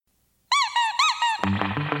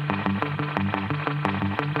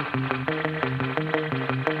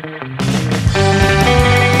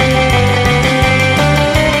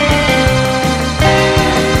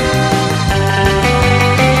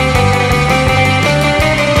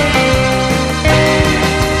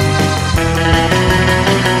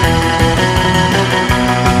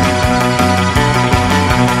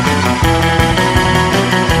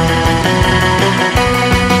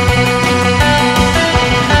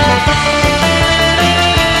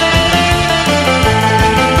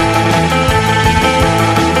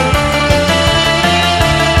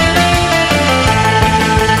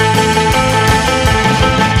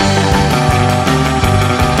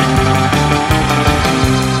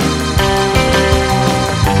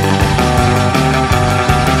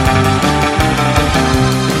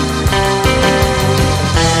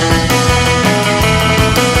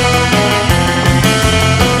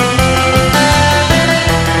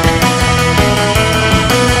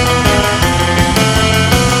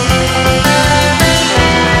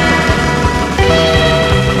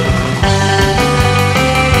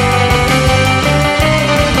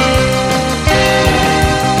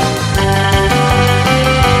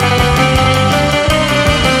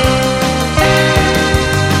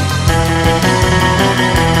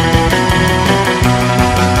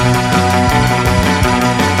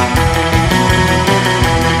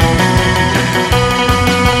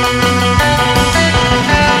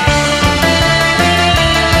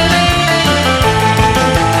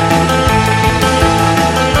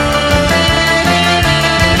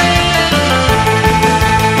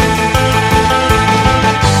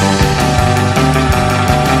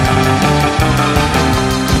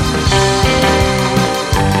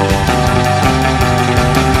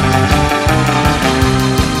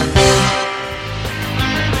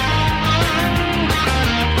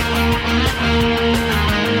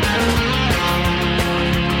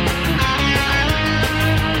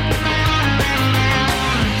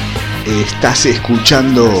Estás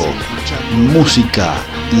escuchando música,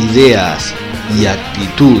 ideas y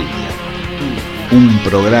actitud. Un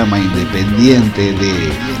programa independiente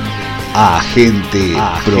de Agente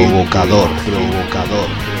Provocador.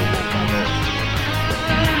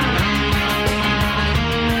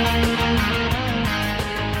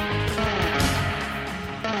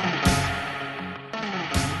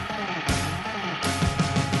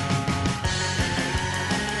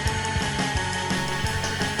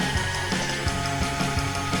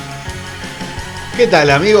 ¿Qué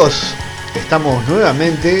tal, amigos? Estamos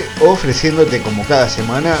nuevamente ofreciéndote como cada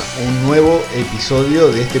semana un nuevo episodio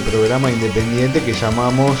de este programa independiente que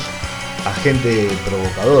llamamos Agente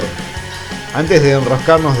Provocador. Antes de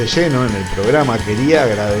enroscarnos de lleno en el programa, quería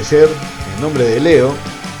agradecer en nombre de Leo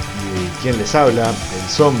y de quien les habla, el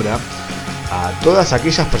Sombra, a todas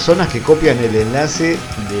aquellas personas que copian el enlace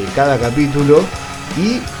de cada capítulo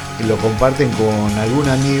y lo comparten con algún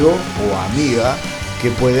amigo o amiga que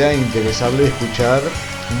pueda interesarle escuchar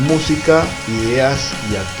música, ideas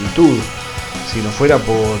y actitud. Si no fuera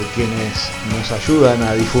por quienes nos ayudan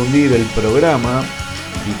a difundir el programa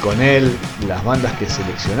y con él las bandas que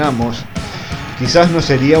seleccionamos, quizás no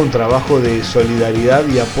sería un trabajo de solidaridad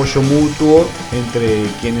y apoyo mutuo entre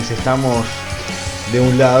quienes estamos de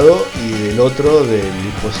un lado y del otro del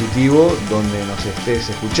dispositivo donde nos estés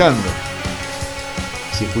escuchando.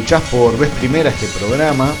 Si escuchás por vez primera este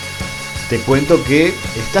programa, te cuento que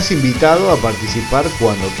estás invitado a participar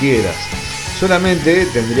cuando quieras. Solamente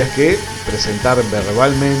tendrías que presentar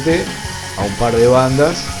verbalmente a un par de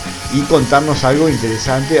bandas y contarnos algo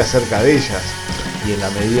interesante acerca de ellas. Y en la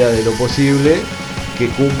medida de lo posible, que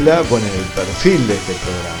cumpla con el perfil de este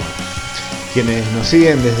programa. Quienes nos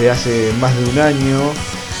siguen desde hace más de un año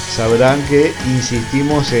sabrán que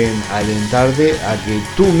insistimos en alentarte a que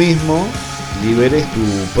tú mismo liberes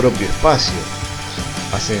tu propio espacio.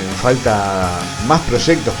 Hacen falta más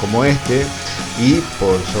proyectos como este y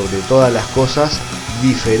por sobre todas las cosas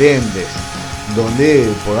diferentes,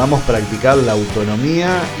 donde podamos practicar la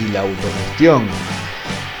autonomía y la autogestión.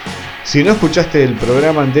 Si no escuchaste el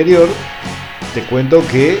programa anterior, te cuento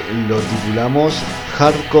que lo titulamos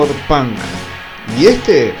Hardcore Punk y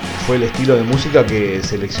este fue el estilo de música que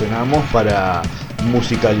seleccionamos para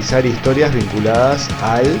musicalizar historias vinculadas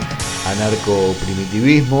al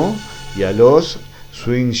anarcoprimitivismo y a los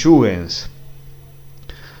Swingjugens.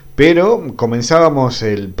 Pero comenzábamos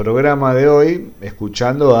el programa de hoy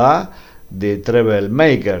escuchando a The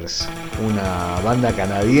Troublemakers, una banda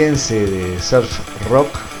canadiense de surf rock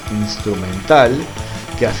instrumental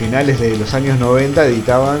que a finales de los años 90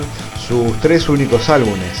 editaban sus 3 únicos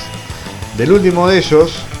álbumes. Del último de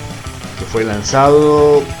ellos, que fue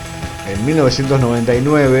lanzado en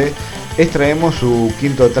 1999, extraemos su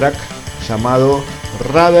quinto track llamado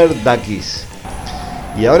Rubber Duckies.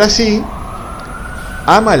 Y ahora sí,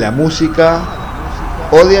 ama la música,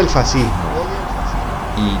 odia el fascismo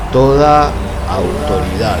y toda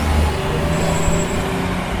autoridad.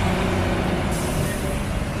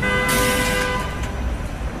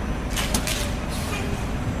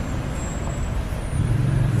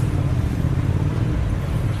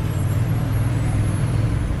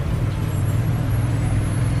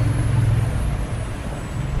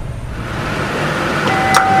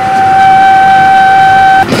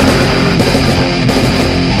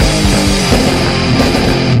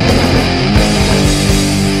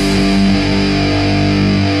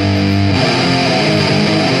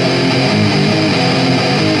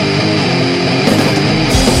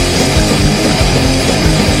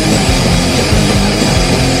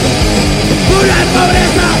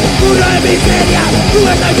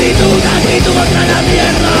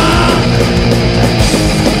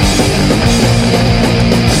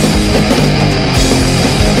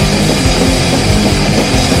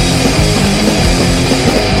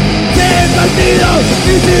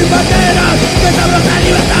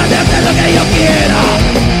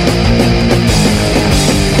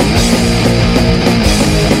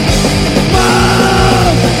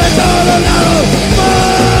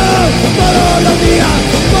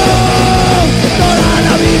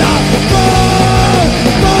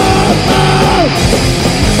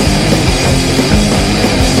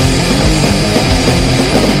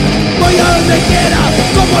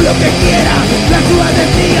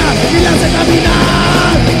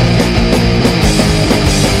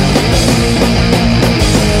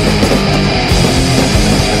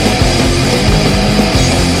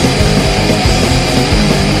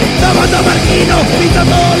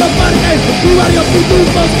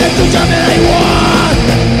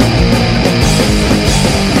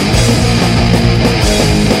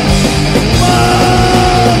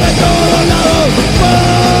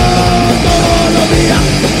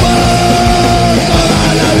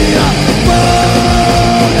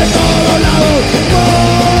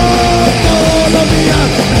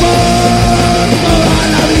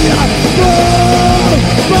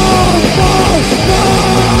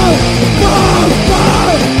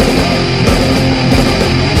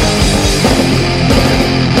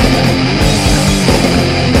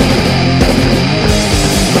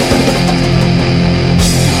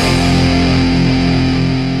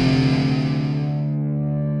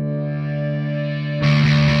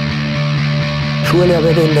 suele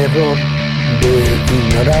haber el error de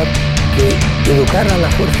ignorar que educar a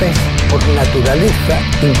la fuerza es por naturaleza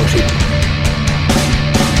imposible.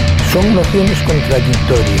 Son nociones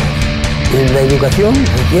contradictorias. La educación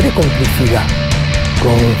requiere complicidad.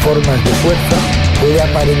 Con formas de fuerza puede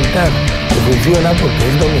aparentar que funciona porque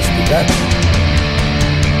es domesticar.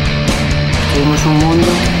 Queremos un mundo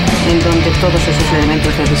en donde todos esos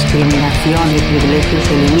elementos de discriminación y privilegio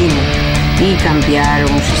se eliminen y cambiar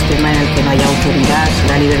un sistema en el que no haya autoridad.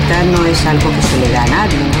 La libertad no es algo que se le da a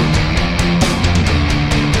nadie, ¿no?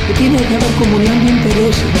 Que tiene que haber comunión de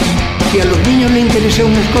intereses. Si a los niños les interesan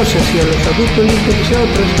unas cosas y a los adultos les interesan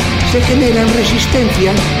otras, se generan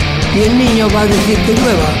resistencias y el niño va a decir que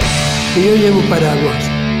llueva, que yo llevo paraguas.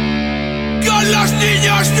 ¡Con los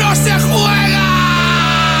niños no se juega!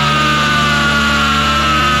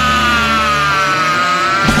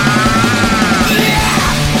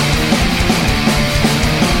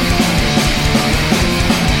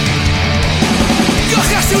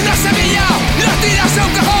 Coges una semilla, la tiras a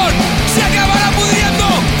un cajón, se acabará pudriendo,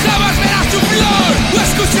 jamás verás su flor. O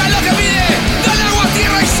escucha lo que pide, dale agua,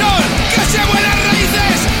 tierra y sol, que se buenas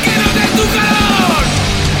raíces, que no den tu calor.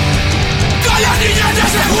 Con los niños no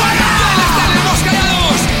se juega. Estaremos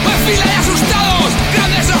callados, en fila y asustados,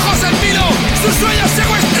 grandes ojos en vilo, sus sueños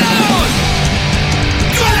secuestrados.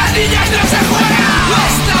 Con las niñas no se juega.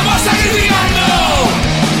 Estamos sacrificando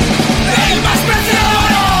el más preciado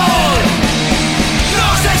valor.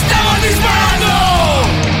 Nos estamos disparando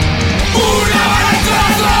una bala al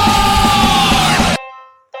corazón.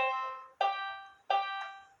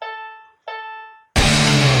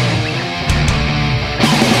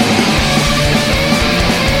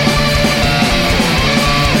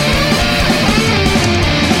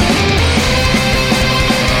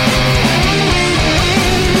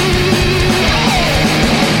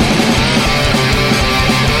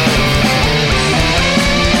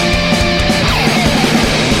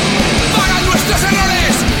 Pagan nuestros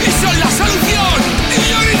errores y son la solución. Y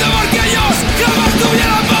yo grito porque ellos jamás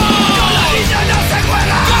tuvieron voz. Con la niña no se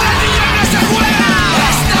juega. Con la niña no se juega.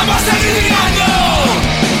 Estamos sacrificando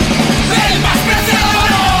el más preciado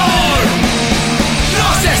valor.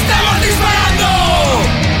 Nos estamos disparando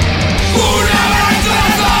una bala al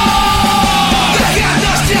corazón.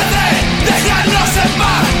 Dejadnos crecer, dejadnos en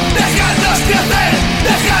paz. Dejadnos crecer,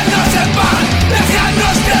 dejadnos en paz.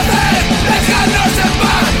 Dejadnos crecer, dejadnos en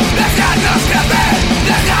paz. Dejadnos crecer,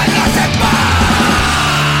 dejadnos en paz.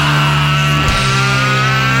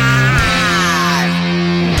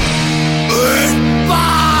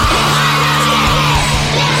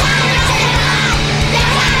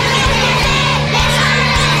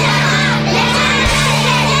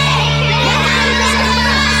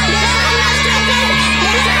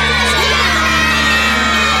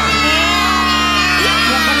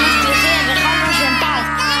 ¡En paz!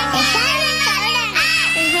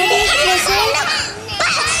 Dejarnos crecer,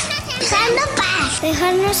 dejarnos en paz.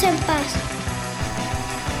 Dejarnos en paz.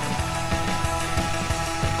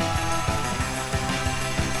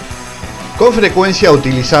 Con frecuencia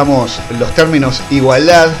utilizamos los términos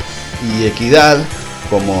igualdad y equidad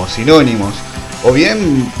como sinónimos, o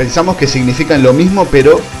bien pensamos que significan lo mismo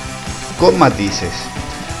pero con matices.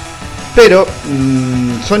 Pero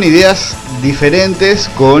son ideas diferentes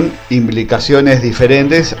con implicaciones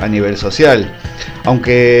diferentes a nivel social.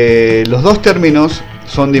 Aunque los dos términos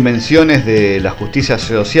son dimensiones de la justicia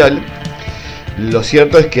social, lo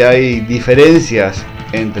cierto es que hay diferencias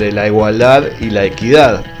entre la igualdad y la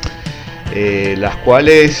equidad, las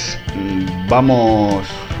cuales vamos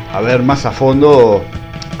a ver más a fondo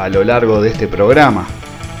a lo largo de este programa.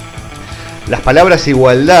 Las palabras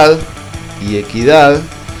igualdad y equidad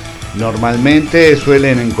normalmente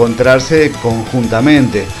suelen encontrarse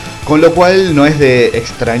conjuntamente, con lo cual no es de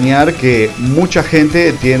extrañar que mucha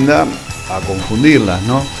gente tienda a confundirlas,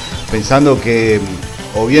 ¿no? Pensando que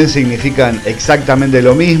o bien significan exactamente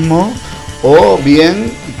lo mismo o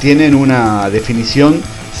bien tienen una definición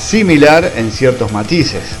similar en ciertos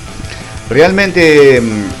matices. Realmente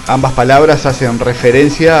ambas palabras hacen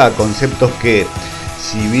referencia a conceptos que,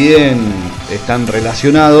 si bien están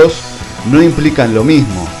relacionados, no implican lo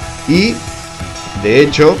mismo y, de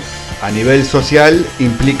hecho, a nivel social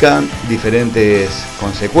implican diferentes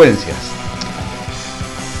consecuencias.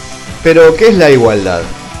 Pero, ¿qué es la igualdad?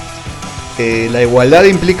 La igualdad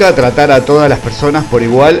implica tratar a todas las personas por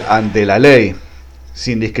igual ante la ley,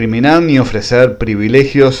 sin discriminar ni ofrecer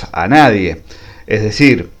privilegios a nadie. Es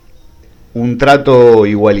decir, un trato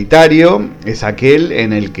igualitario es aquel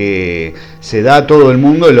en el que se da a todo el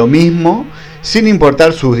mundo lo mismo, sin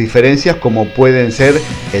importar sus diferencias, como pueden ser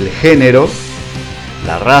el género,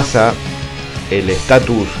 la raza, el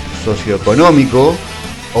estatus socioeconómico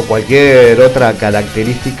o cualquier otra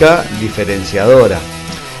característica diferenciadora.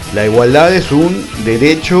 La igualdad es un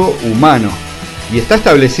derecho humano y está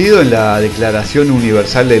establecido en la Declaración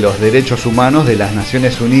Universal de los Derechos Humanos de las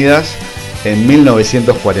Naciones Unidas en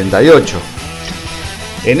 1948.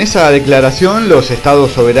 En esa declaración, los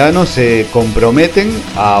estados soberanos se comprometen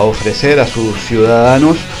a ofrecer a sus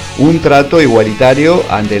ciudadanos un trato igualitario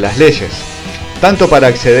ante las leyes, tanto para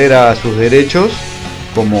acceder a sus derechos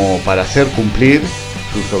como para hacer cumplir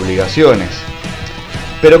sus obligaciones.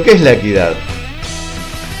 ¿Pero qué es la equidad?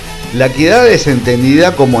 La equidad es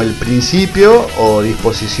entendida como el principio o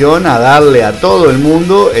disposición a darle a todo el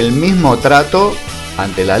mundo el mismo trato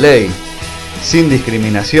ante la ley, sin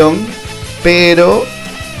discriminación, pero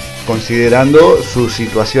considerando su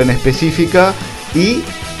situación específica y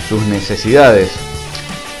sus necesidades.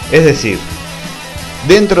 Es decir,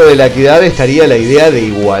 dentro de la equidad estaría la idea de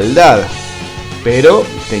igualdad, pero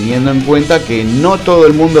teniendo en cuenta que no todo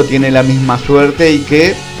el mundo tiene la misma suerte y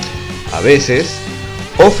que, a veces,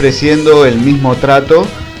 ofreciendo el mismo trato,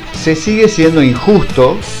 se sigue siendo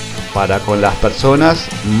injusto para con las personas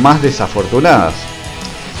más desafortunadas.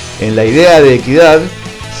 En la idea de equidad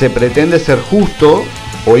se pretende ser justo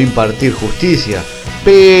o impartir justicia,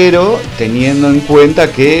 pero teniendo en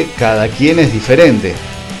cuenta que cada quien es diferente,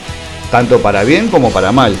 tanto para bien como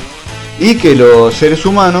para mal, y que los seres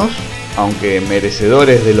humanos, aunque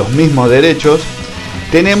merecedores de los mismos derechos,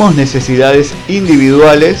 tenemos necesidades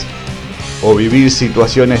individuales o vivir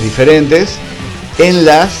situaciones diferentes en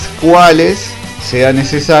las cuales sea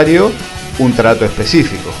necesario un trato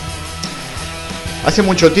específico. Hace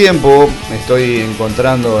mucho tiempo estoy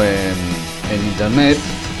encontrando en internet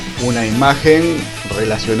una imagen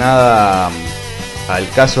relacionada al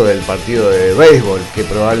caso del partido de béisbol, que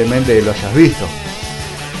probablemente lo hayas visto.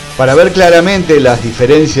 Para ver claramente las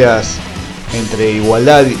diferencias entre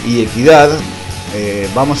igualdad y equidad,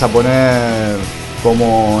 vamos a poner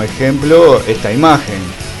como ejemplo esta imagen,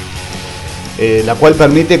 la cual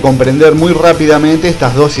permite comprender muy rápidamente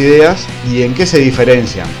estas dos ideas y en qué se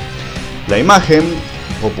diferencian. La imagen,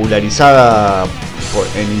 popularizada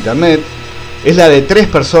en internet, es la de tres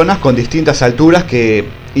personas con distintas alturas que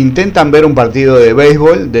intentan ver un partido de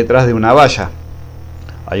béisbol detrás de una valla.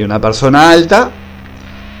 Hay una persona alta,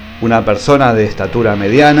 una persona de estatura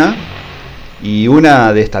mediana y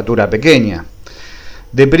una de estatura pequeña.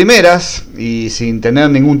 De primeras, y sin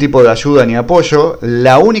tener ningún tipo de ayuda ni apoyo,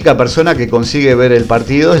 la única persona que consigue ver el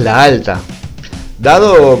partido es la alta,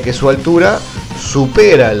 dado que su altura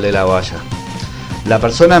supera el de la valla. La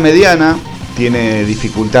persona mediana tiene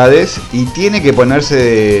dificultades y tiene que ponerse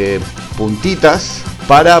de puntitas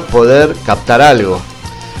para poder captar algo,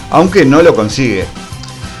 aunque no lo consigue.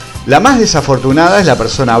 La más desafortunada es la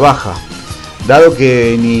persona baja, dado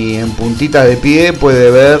que ni en puntitas de pie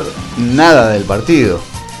puede ver nada del partido.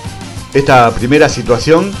 Esta primera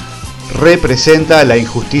situación representa la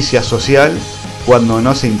injusticia social cuando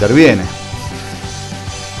no se interviene.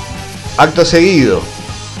 Acto seguido,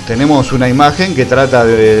 tenemos una imagen que trata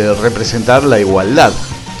de representar la igualdad.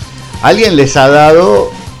 Alguien les ha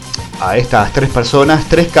dado a estas tres personas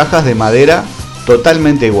tres cajas de madera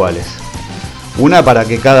totalmente iguales, una para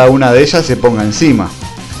que cada una de ellas se ponga encima.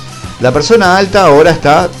 La persona alta ahora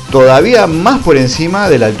está todavía más por encima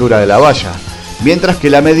de la altura de la valla, mientras que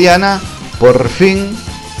la mediana por fin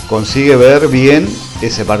consigue ver bien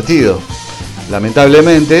ese partido.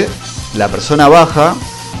 Lamentablemente, la persona baja,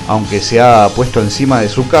 aunque se ha puesto encima de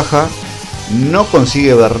su caja, no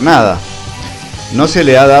consigue ver nada. No se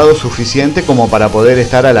le ha dado suficiente como para poder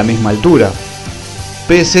estar a la misma altura,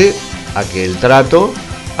 pese a que el trato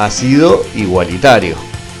ha sido igualitario.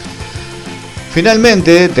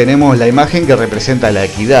 Finalmente tenemos la imagen que representa la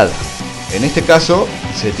equidad. En este caso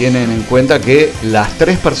se tienen en cuenta que las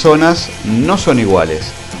tres personas no son iguales,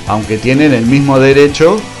 aunque tienen el mismo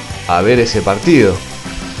derecho a ver ese partido.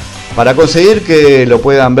 Para conseguir que lo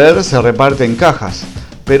puedan ver se reparten cajas,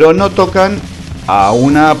 pero no tocan a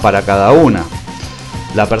una para cada una.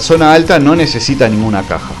 La persona alta no necesita ninguna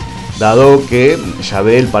caja, dado que ya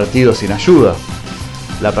ve el partido sin ayuda.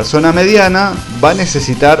 La persona mediana va a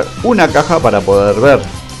necesitar una caja para poder ver,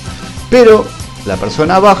 pero la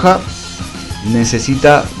persona baja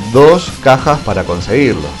necesita dos cajas para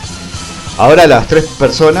conseguirlo. Ahora las tres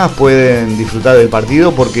personas pueden disfrutar del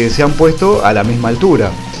partido porque se han puesto a la misma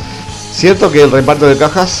altura. Cierto que el reparto de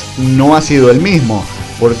cajas no ha sido el mismo,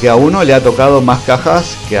 porque a uno le ha tocado más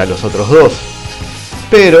cajas que a los otros dos.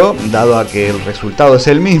 Pero, dado a que el resultado es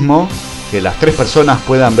el mismo, que las tres personas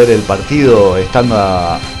puedan ver el partido estando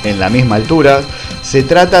en la misma altura. Se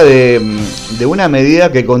trata de una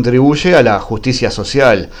medida que contribuye a la justicia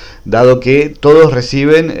social, dado que todos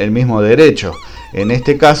reciben el mismo derecho. En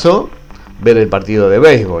este caso, ver el partido de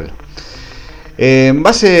béisbol. En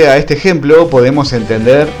base a este ejemplo, podemos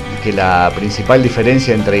entender que la principal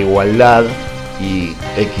diferencia entre igualdad y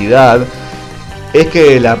equidad es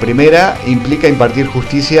que la primera implica impartir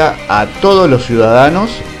justicia a todos los ciudadanos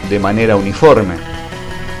de manera uniforme,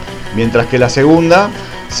 mientras que la segunda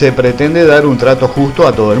se pretende dar un trato justo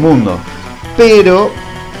a todo el mundo, pero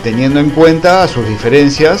teniendo en cuenta sus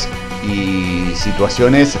diferencias y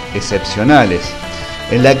situaciones excepcionales.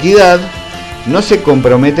 En la equidad no se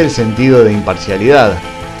compromete el sentido de imparcialidad,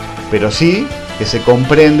 pero sí que se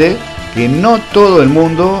comprende que no todo el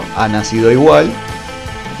mundo ha nacido igual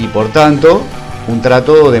y por tanto un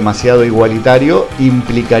trato demasiado igualitario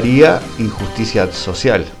implicaría injusticia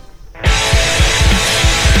social.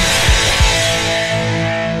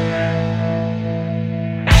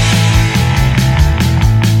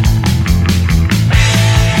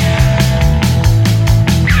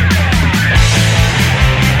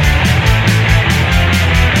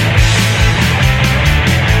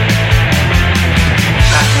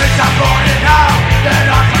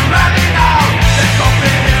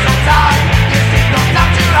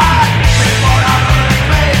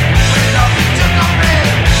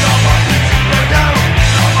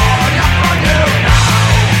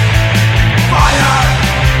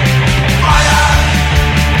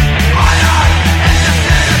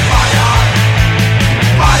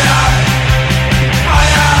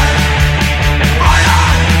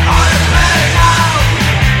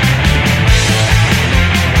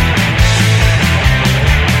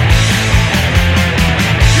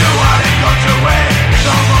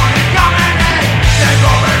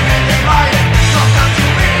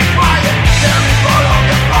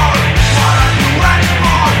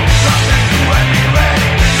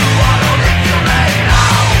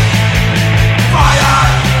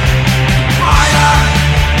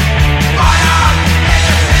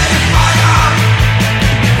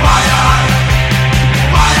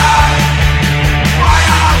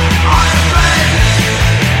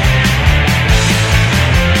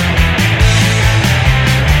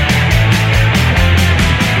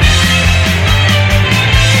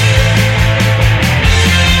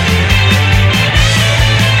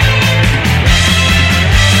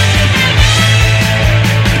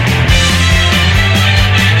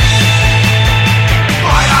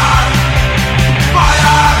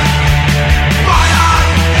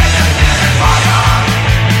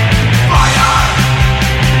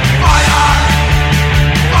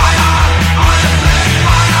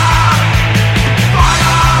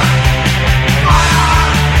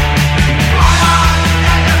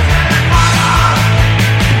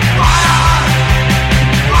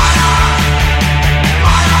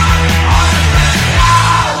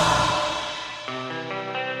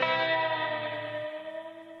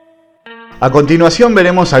 A continuación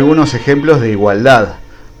veremos algunos ejemplos de igualdad,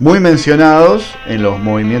 muy mencionados en los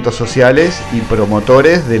movimientos sociales y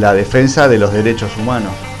promotores de la defensa de los derechos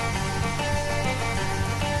humanos.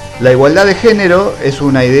 La igualdad de género es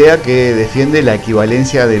una idea que defiende la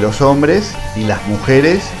equivalencia de los hombres y las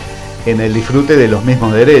mujeres en el disfrute de los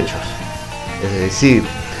mismos derechos. Es decir,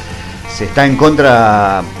 se está en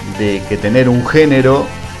contra de que tener un género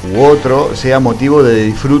u otro sea motivo de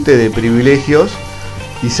disfrute de privilegios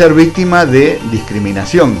y ser víctima de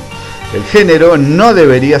discriminación. El género no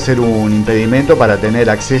debería ser un impedimento para tener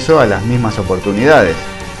acceso a las mismas oportunidades.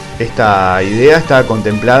 Esta idea está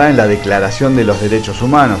contemplada en la Declaración de los Derechos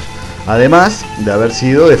Humanos, además de haber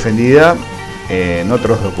sido defendida en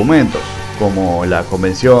otros documentos, como la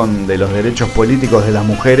Convención de los Derechos Políticos de las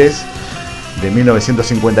Mujeres de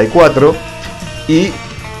 1954 y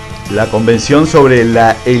la Convención sobre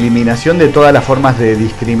la Eliminación de todas las formas de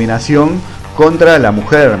discriminación contra la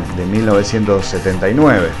mujer de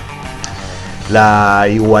 1979. La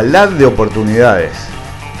igualdad de oportunidades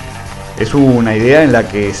es una idea en la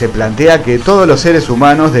que se plantea que todos los seres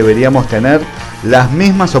humanos deberíamos tener las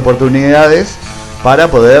mismas oportunidades para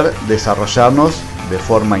poder desarrollarnos de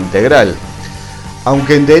forma integral.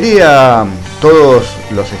 Aunque en teoría todos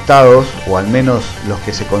los estados, o al menos los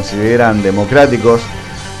que se consideran democráticos,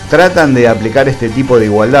 tratan de aplicar este tipo de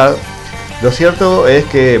igualdad, lo cierto es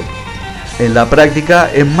que en la práctica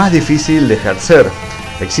es más difícil de ejercer.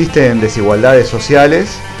 Existen desigualdades sociales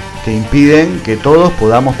que impiden que todos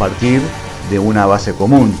podamos partir de una base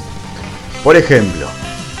común. Por ejemplo,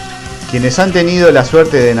 quienes han tenido la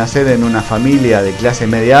suerte de nacer en una familia de clase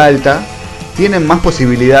media alta tienen más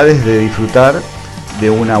posibilidades de disfrutar de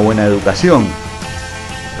una buena educación.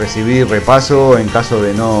 Recibir repaso en caso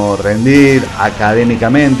de no rendir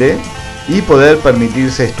académicamente y poder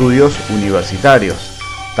permitirse estudios universitarios,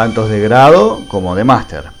 tanto de grado como de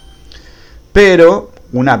máster. Pero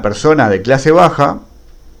una persona de clase baja,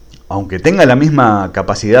 aunque tenga la misma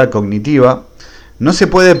capacidad cognitiva, no se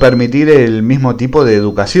puede permitir el mismo tipo de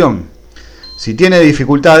educación. Si tiene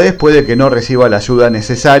dificultades, puede que no reciba la ayuda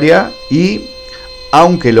necesaria y,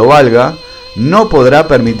 aunque lo valga, no podrá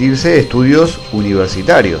permitirse estudios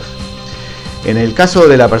universitarios. En el caso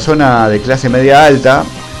de la persona de clase media alta,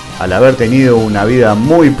 al haber tenido una vida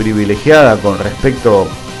muy privilegiada con respecto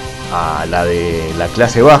a la de la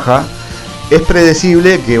clase baja, es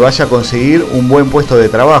predecible que vaya a conseguir un buen puesto de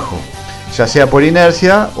trabajo, ya sea por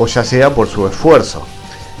inercia o ya sea por su esfuerzo.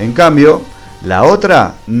 En cambio, la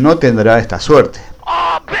otra no tendrá esta suerte.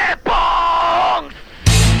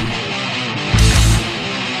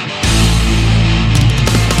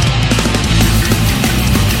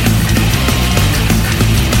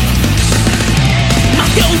 Más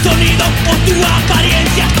que un sonido o tu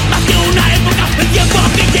apariencia, más que una época, el tiempo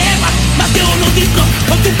que llevas, más que unos discos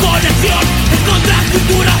o tu conexión, es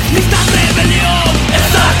contracultura, lista rebelión,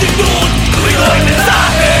 esa actitud, ruido y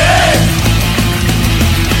mensaje.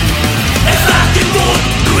 Esa actitud,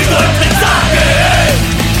 ruido y mensaje.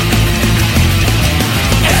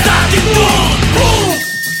 Esa actitud,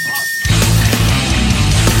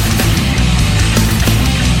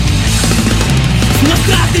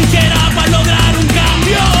 nuestra trinchera para lograr un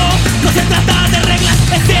cambio. No se trata de reglas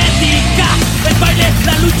estéticas, el baile,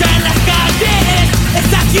 la lucha en las calles,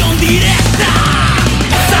 es acción directa.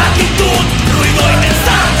 Esa actitud, ruido y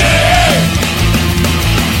mensaje.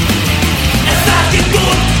 Esa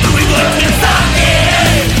actitud, ruido y mensaje.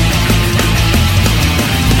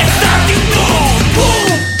 Esa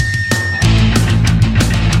actitud,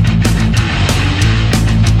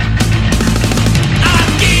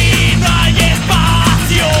 aquí no hay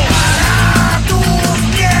espacio para tus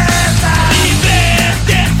mierdas. Libre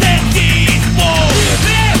de sexismo,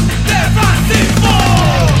 libre de fascismo.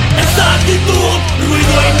 Esa actitud,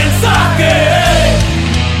 ruido y mensaje.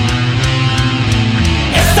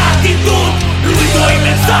 Esa actitud, ruido y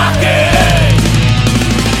mensaje.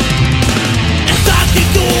 Esa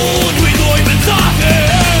actitud, ruido y mensaje.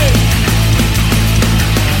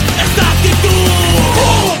 Esa actitud.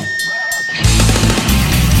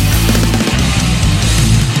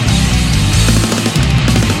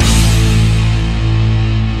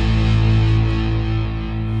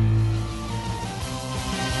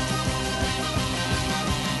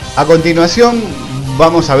 A continuación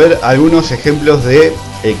vamos a ver algunos ejemplos de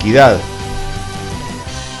equidad.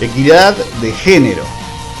 Equidad de género.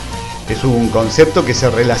 Es un concepto que se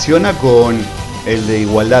relaciona con el de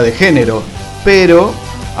igualdad de género, pero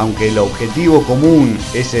aunque el objetivo común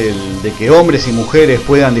es el de que hombres y mujeres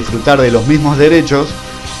puedan disfrutar de los mismos derechos,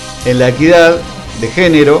 en la equidad de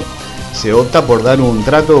género se opta por dar un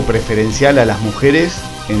trato preferencial a las mujeres,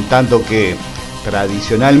 en tanto que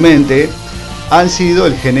tradicionalmente han sido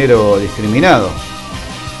el género discriminado.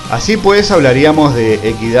 Así pues, hablaríamos de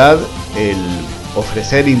equidad, el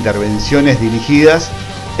ofrecer intervenciones dirigidas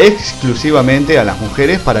exclusivamente a las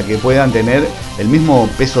mujeres para que puedan tener el mismo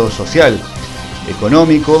peso social,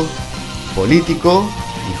 económico, político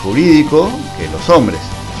y jurídico que los hombres.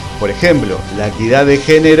 Por ejemplo, la equidad de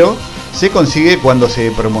género se consigue cuando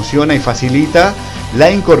se promociona y facilita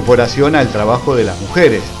la incorporación al trabajo de las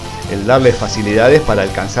mujeres, el darles facilidades para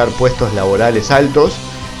alcanzar puestos laborales altos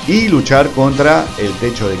y luchar contra el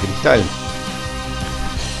techo de cristal.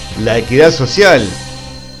 La equidad social.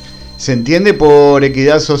 Se entiende por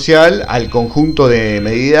equidad social al conjunto de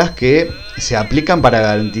medidas que se aplican para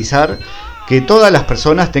garantizar que todas las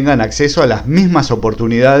personas tengan acceso a las mismas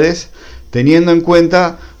oportunidades, teniendo en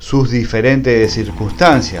cuenta sus diferentes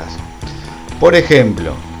circunstancias. Por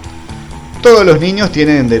ejemplo, todos los niños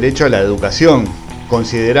tienen derecho a la educación,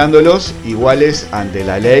 considerándolos iguales ante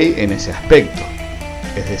la ley en ese aspecto.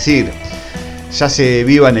 Es decir, ya se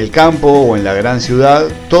viva en el campo o en la gran ciudad,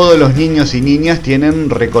 todos los niños y niñas tienen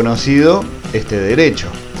reconocido este derecho.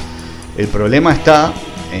 El problema está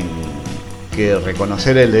en que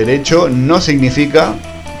reconocer el derecho no significa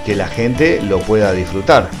que la gente lo pueda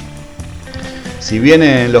disfrutar. Si bien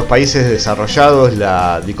en los países desarrollados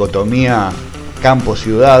la dicotomía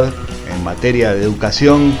campo-ciudad en materia de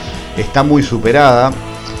educación está muy superada,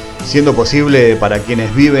 siendo posible para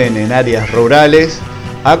quienes viven en áreas rurales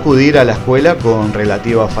acudir a la escuela con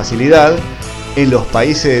relativa facilidad, en los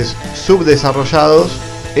países subdesarrollados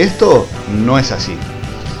esto no es así.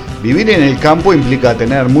 Vivir en el campo implica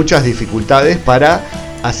tener muchas dificultades para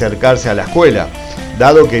acercarse a la escuela,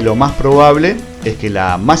 dado que lo más probable es que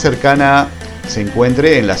la más cercana se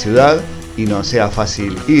encuentre en la ciudad y no sea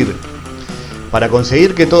fácil ir. Para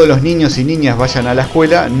conseguir que todos los niños y niñas vayan a la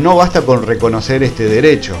escuela, no basta con reconocer este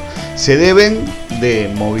derecho. Se deben de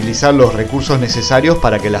movilizar los recursos necesarios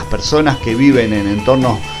para que las personas que viven en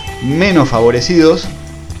entornos menos favorecidos,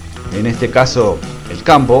 en este caso el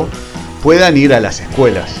campo, puedan ir a las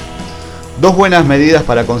escuelas. Dos buenas medidas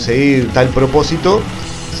para conseguir tal propósito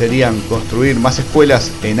serían construir más escuelas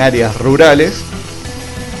en áreas rurales,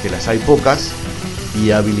 que las hay pocas,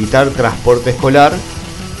 y habilitar transporte escolar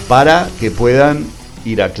para que puedan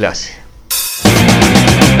ir a clase.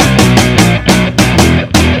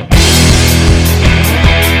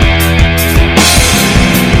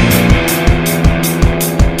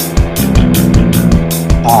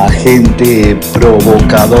 Agente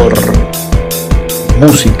provocador,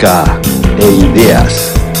 música e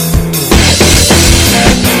ideas.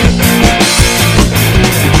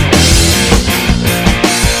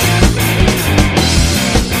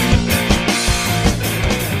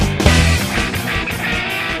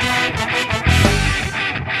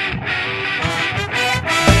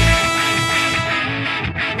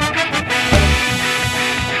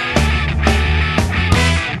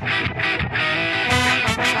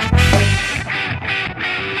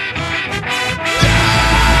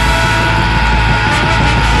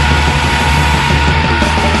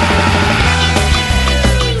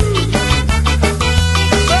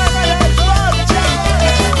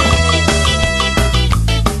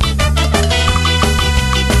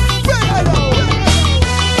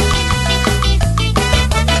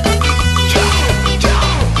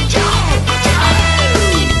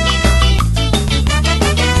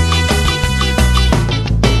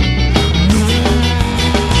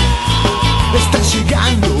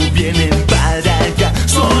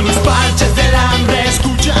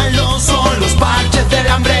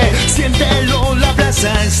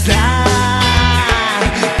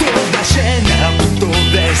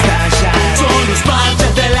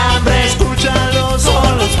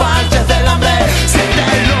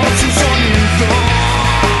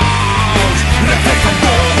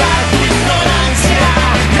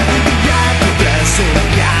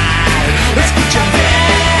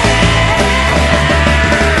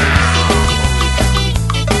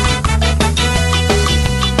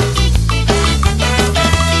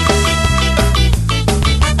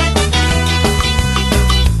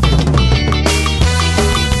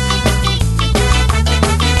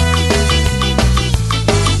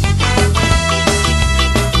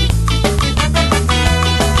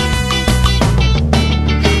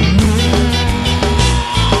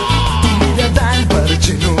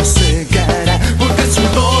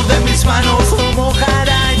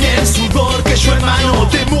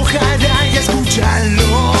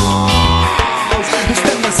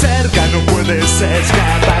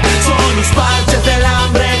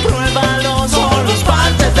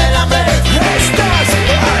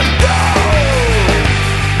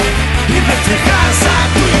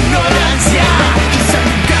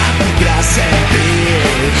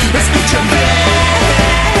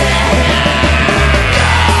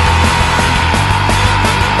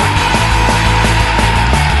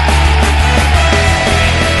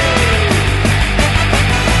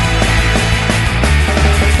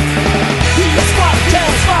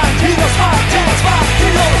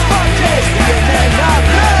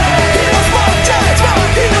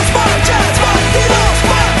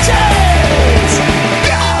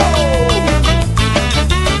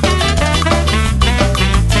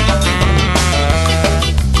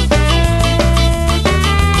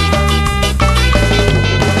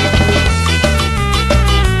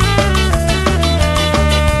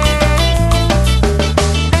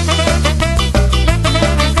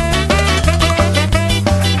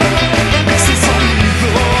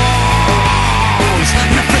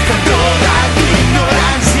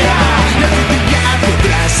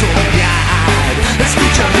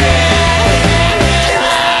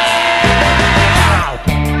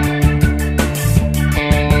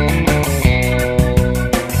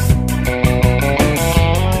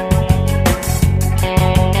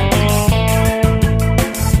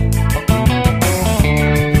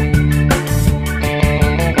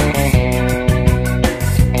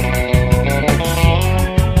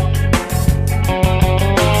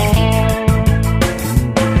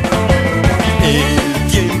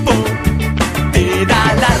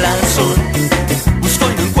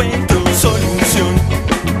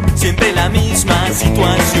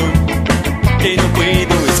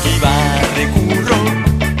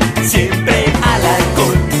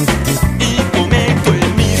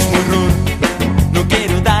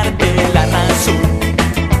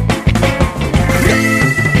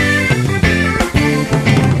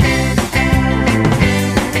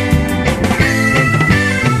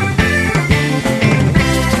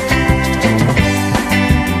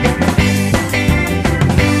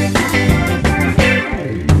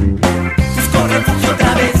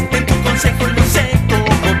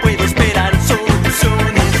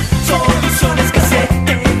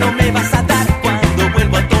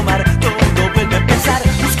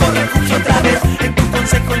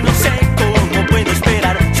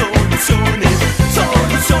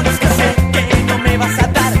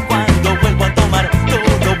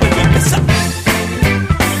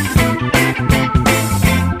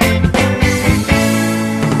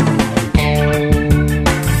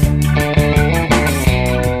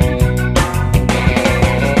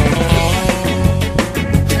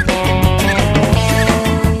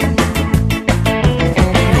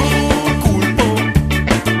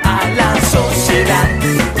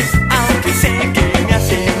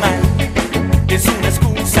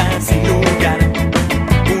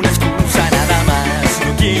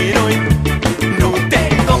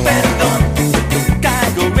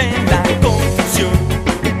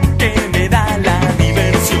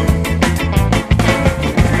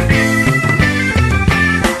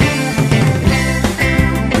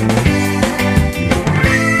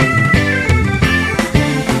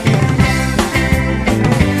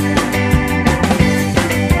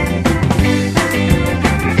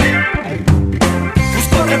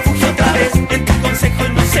 refugio otra vez en tu consejo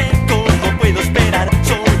y no sé cómo puedo esperar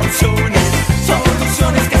soluciones,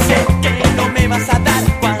 soluciones que sé que no me vas a dar.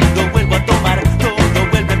 Cuando vuelvo a tomar, todo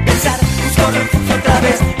vuelve a empezar. Busco refugio otra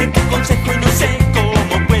vez en tu consejo y no sé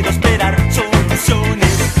cómo puedo esperar soluciones,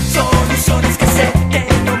 soluciones que sé que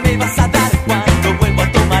no me vas a dar. Cuando vuelvo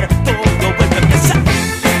a tomar, todo vuelve a empezar.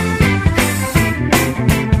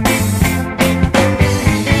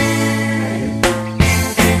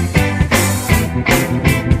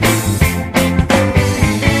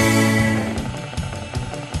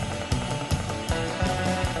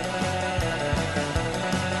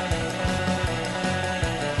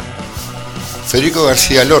 Federico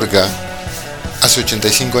García Lorca, hace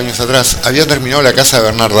 85 años atrás, había terminado La casa de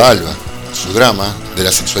Bernarda Alba, su drama de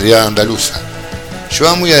la sexualidad andaluza.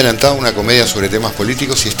 Llevaba muy adelantada una comedia sobre temas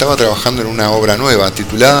políticos y estaba trabajando en una obra nueva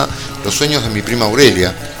titulada Los sueños de mi prima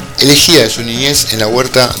Aurelia, elegida de su niñez en la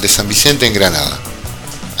huerta de San Vicente en Granada.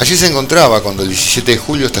 Allí se encontraba cuando el 17 de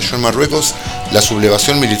julio estalló en Marruecos la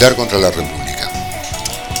sublevación militar contra la República.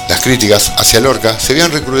 Las críticas hacia Lorca se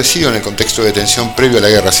habían recrudecido en el contexto de tensión previo a la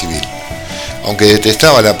guerra civil. Aunque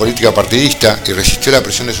detestaba la política partidista y resistió la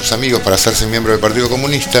presión de sus amigos para hacerse miembro del Partido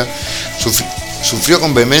Comunista, sufrió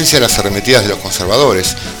con vehemencia las arremetidas de los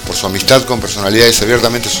conservadores por su amistad con personalidades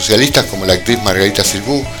abiertamente socialistas como la actriz Margarita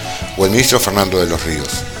Sirgu o el ministro Fernando de los Ríos.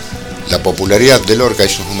 La popularidad de Lorca y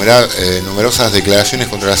sus numerosas declaraciones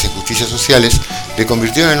contra las injusticias sociales le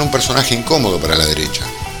convirtieron en un personaje incómodo para la derecha.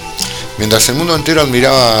 Mientras el mundo entero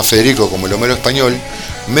admiraba a Federico como el Homero español,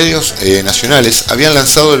 medios nacionales habían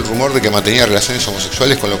lanzado el rumor de que mantenía relaciones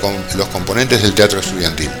homosexuales con los componentes del teatro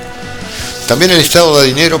estudiantil. También el Estado da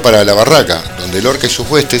dinero para La Barraca, donde Lorca y sus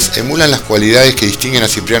huestes emulan las cualidades que distinguen a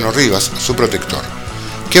Cipriano Rivas, su protector.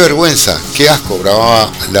 ¡Qué vergüenza, qué asco!,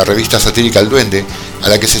 bravaba la revista satírica El Duende, a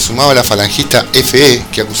la que se sumaba la falangista F.E.,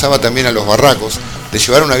 que acusaba también a los barracos de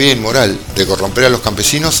llevar una vida inmoral, de corromper a los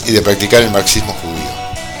campesinos y de practicar el marxismo judío.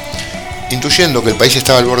 Intuyendo que el país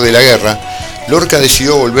estaba al borde de la guerra, Lorca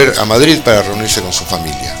decidió volver a Madrid para reunirse con su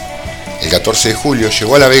familia. El 14 de julio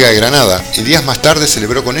llegó a la Vega de Granada y días más tarde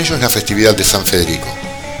celebró con ellos la festividad de San Federico.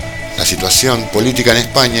 La situación política en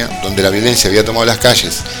España, donde la violencia había tomado las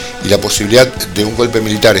calles y la posibilidad de un golpe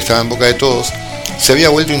militar estaba en boca de todos, se había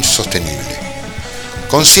vuelto insostenible.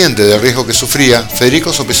 Consciente del riesgo que sufría,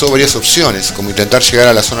 Federico sopesó varias opciones, como intentar llegar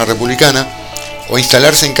a la zona republicana o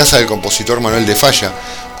instalarse en casa del compositor Manuel de Falla,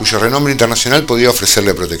 cuyo renombre internacional podía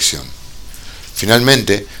ofrecerle protección.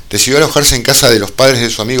 Finalmente, decidió alojarse en casa de los padres de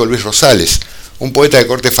su amigo Luis Rosales, un poeta de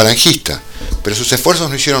corte falangista, pero sus esfuerzos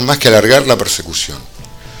no hicieron más que alargar la persecución.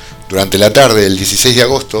 Durante la tarde del 16 de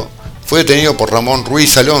agosto, fue detenido por Ramón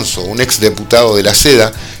Ruiz Alonso, un exdiputado de la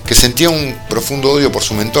Seda, que sentía un profundo odio por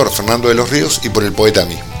su mentor, Fernando de los Ríos, y por el poeta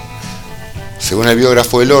mismo. Según el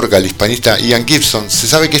biógrafo de Lorca, el hispanista Ian Gibson, se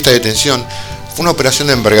sabe que esta detención fue una operación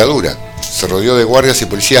de envergadura. Se rodeó de guardias y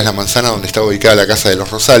policías la manzana donde estaba ubicada la casa de los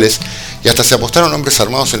Rosales y hasta se apostaron hombres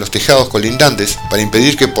armados en los tejados colindantes para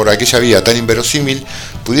impedir que por aquella vía tan inverosímil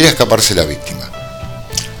pudiera escaparse la víctima.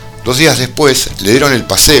 2 días después le dieron el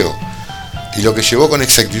paseo y lo que llevó con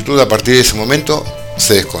exactitud a partir de ese momento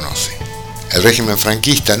se desconoce. El régimen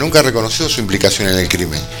franquista nunca reconoció su implicación en el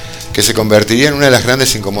crimen, que se convertiría en una de las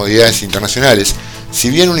grandes incomodidades internacionales, si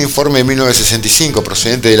bien un informe de 1965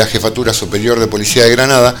 procedente de la Jefatura Superior de Policía de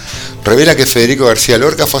Granada revela que Federico García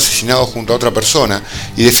Lorca fue asesinado junto a otra persona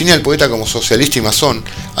y define al poeta como socialista y masón,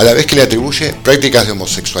 a la vez que le atribuye prácticas de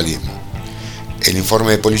homosexualismo. El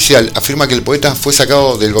informe policial afirma que el poeta fue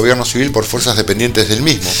sacado del gobierno civil por fuerzas dependientes del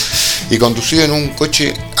mismo y conducido en un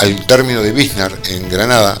coche al término de Biznar, en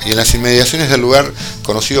Granada, y en las inmediaciones del lugar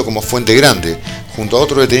conocido como Fuente Grande, junto a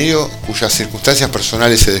otro detenido cuyas circunstancias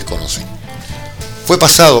personales se desconocen. Fue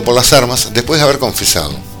pasado por las armas después de haber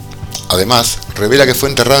confesado. Además, revela que fue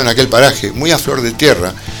enterrado en aquel paraje, muy a flor de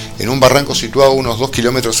tierra, en un barranco situado a unos 2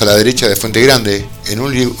 kilómetros a la derecha de Fuente Grande, en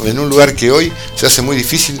un lugar que hoy se hace muy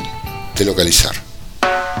difícil de localizar.